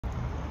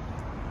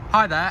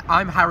Hi there,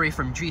 I'm Harry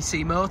from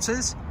GC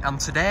Motors, and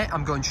today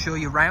I'm going to show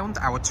you around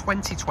our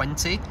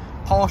 2020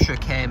 Porsche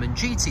Cayman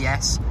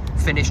GTS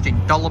finished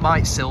in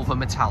Dolomite Silver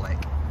Metallic.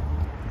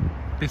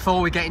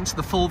 Before we get into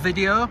the full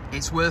video,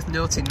 it's worth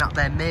noting that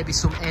there may be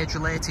some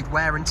age-related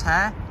wear and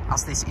tear,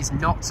 as this is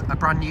not a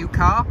brand new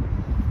car.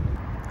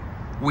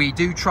 We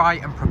do try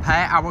and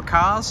prepare our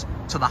cars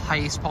to the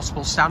highest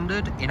possible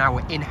standard in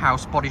our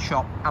in-house body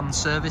shop and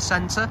service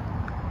centre.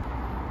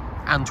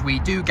 And we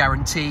do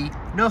guarantee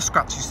no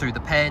scratches through the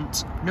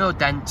paint, no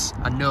dents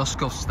and no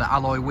scuffs to the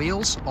alloy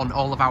wheels on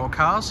all of our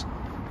cars.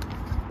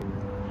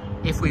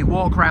 If we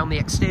walk around the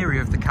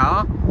exterior of the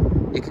car,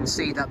 you can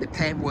see that the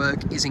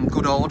paintwork is in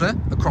good order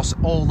across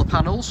all the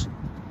panels.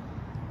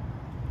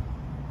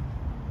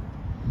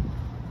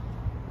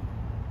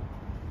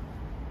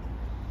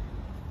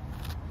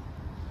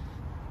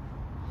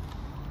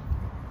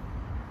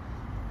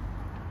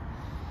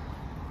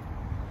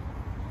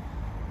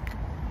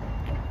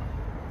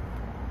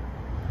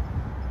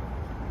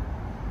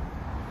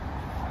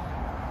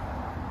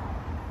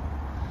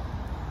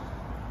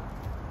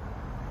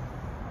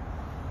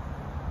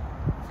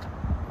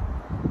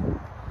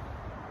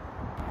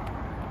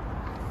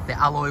 The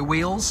alloy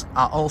wheels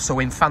are also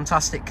in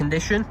fantastic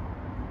condition.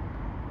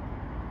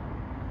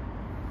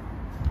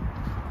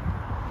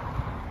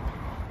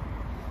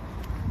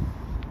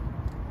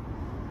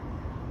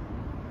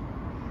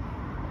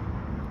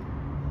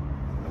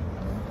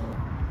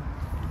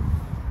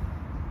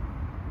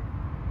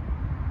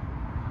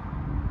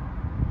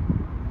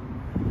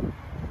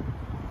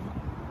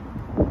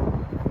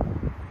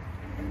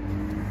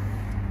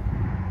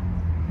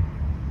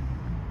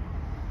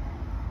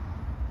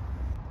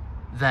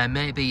 There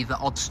may be the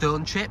odd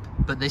stone chip,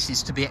 but this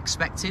is to be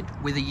expected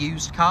with a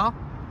used car.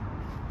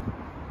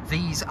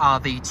 These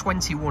are the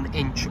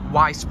 21-inch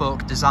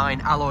Y-spoke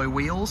design alloy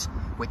wheels,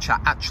 which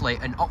are actually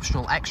an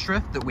optional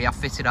extra that we have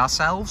fitted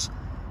ourselves,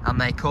 and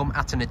they come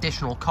at an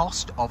additional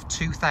cost of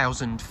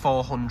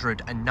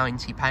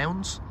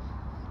 £2,490.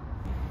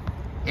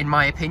 In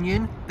my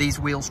opinion, these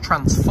wheels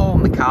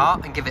transform the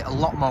car and give it a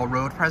lot more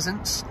road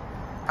presence.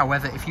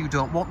 However, if you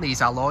don't want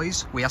these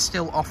alloys, we are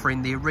still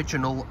offering the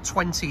original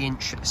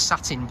 20-inch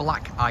satin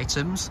black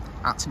items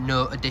at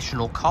no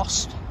additional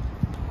cost.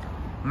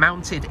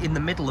 Mounted in the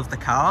middle of the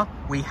car,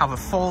 we have a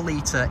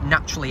 4-litre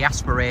naturally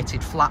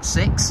aspirated flat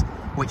 6,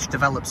 which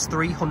develops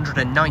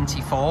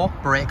 394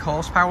 brake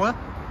horsepower.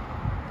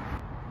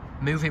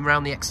 Moving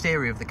around the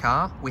exterior of the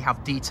car, we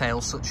have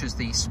details such as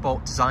the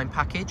sport design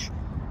package,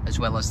 as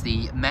well as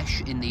the mesh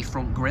in the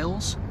front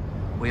grills.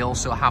 We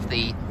also have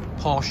the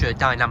Porsche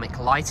dynamic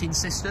lighting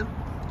system.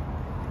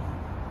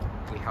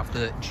 We have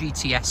the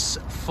GTS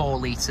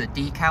 4-litre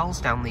decals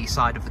down the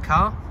side of the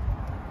car,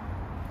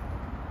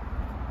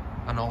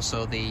 and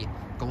also the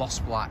gloss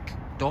black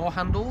door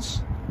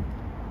handles.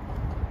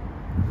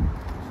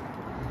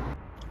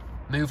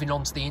 Moving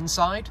on to the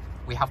inside,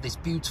 we have this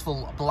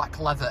beautiful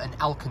black leather and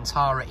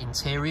Alcantara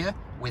interior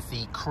with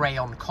the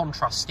crayon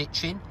contrast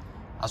stitching,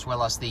 as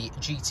well as the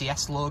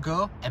GTS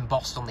logo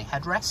embossed on the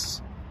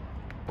headrests.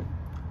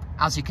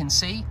 As you can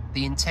see,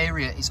 the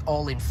interior is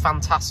all in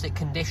fantastic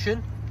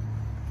condition,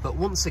 but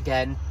once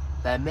again,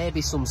 there may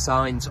be some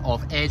signs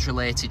of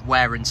age-related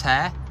wear and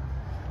tear,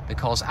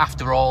 because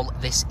after all,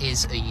 this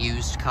is a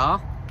used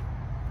car.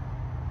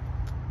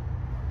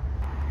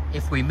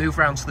 If we move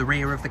around to the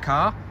rear of the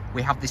car,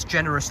 we have this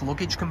generous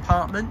luggage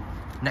compartment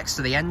next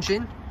to the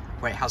engine,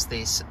 where it has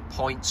these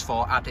points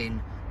for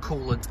adding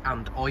coolant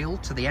and oil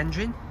to the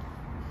engine.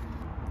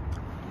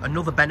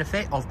 Another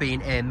benefit of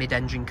being a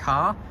mid-engine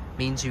car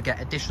means you get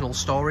additional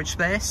storage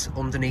space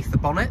underneath the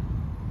bonnet.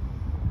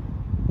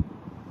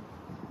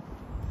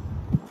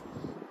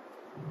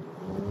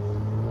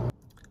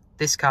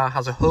 This car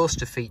has a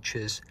host of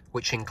features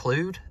which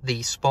include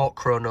the Sport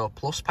Chrono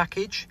Plus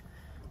package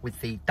with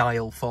the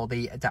dial for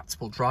the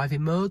adaptable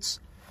driving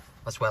modes,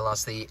 as well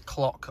as the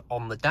clock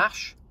on the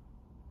dash.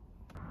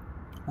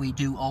 We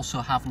do also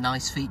have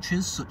nice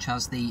features such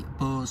as the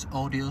Bose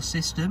audio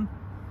system,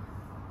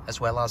 as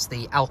well as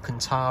the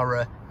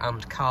Alcantara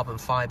and carbon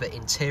fibre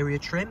interior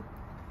trim,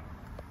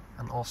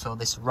 and also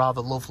this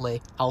rather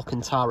lovely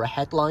Alcantara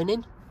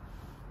headlining.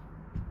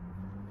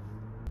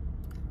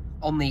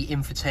 On the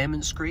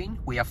infotainment screen,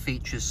 we have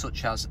features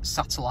such as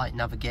satellite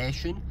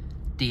navigation,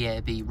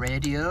 DAB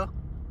radio,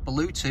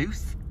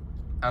 Bluetooth,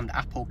 and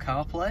Apple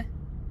CarPlay.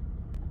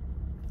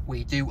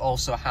 We do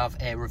also have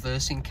a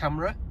reversing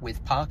camera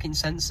with parking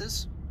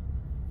sensors.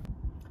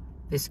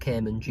 This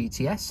Cayman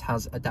GTS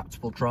has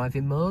adaptable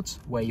driving modes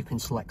where you can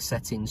select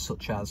settings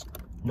such as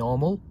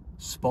Normal,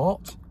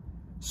 Sport,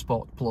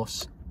 Sport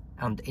Plus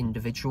and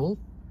Individual.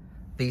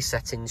 These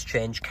settings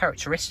change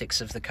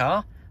characteristics of the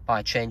car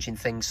by changing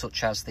things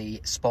such as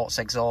the sports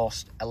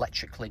exhaust,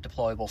 electrically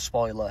deployable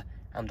spoiler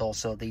and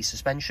also the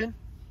suspension.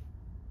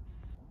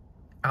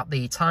 At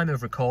the time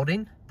of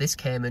recording, this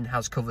Cayman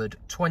has covered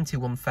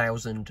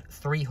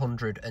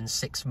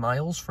 21,306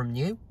 miles from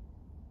new.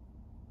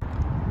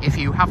 If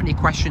you have any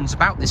questions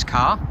about this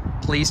car,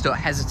 please don't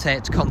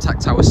hesitate to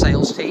contact our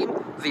sales team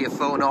via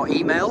phone or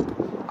email.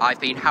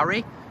 I've been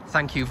Harry.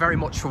 Thank you very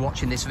much for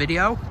watching this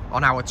video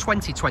on our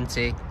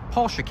 2020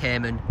 Porsche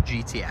Cayman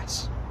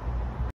GTS.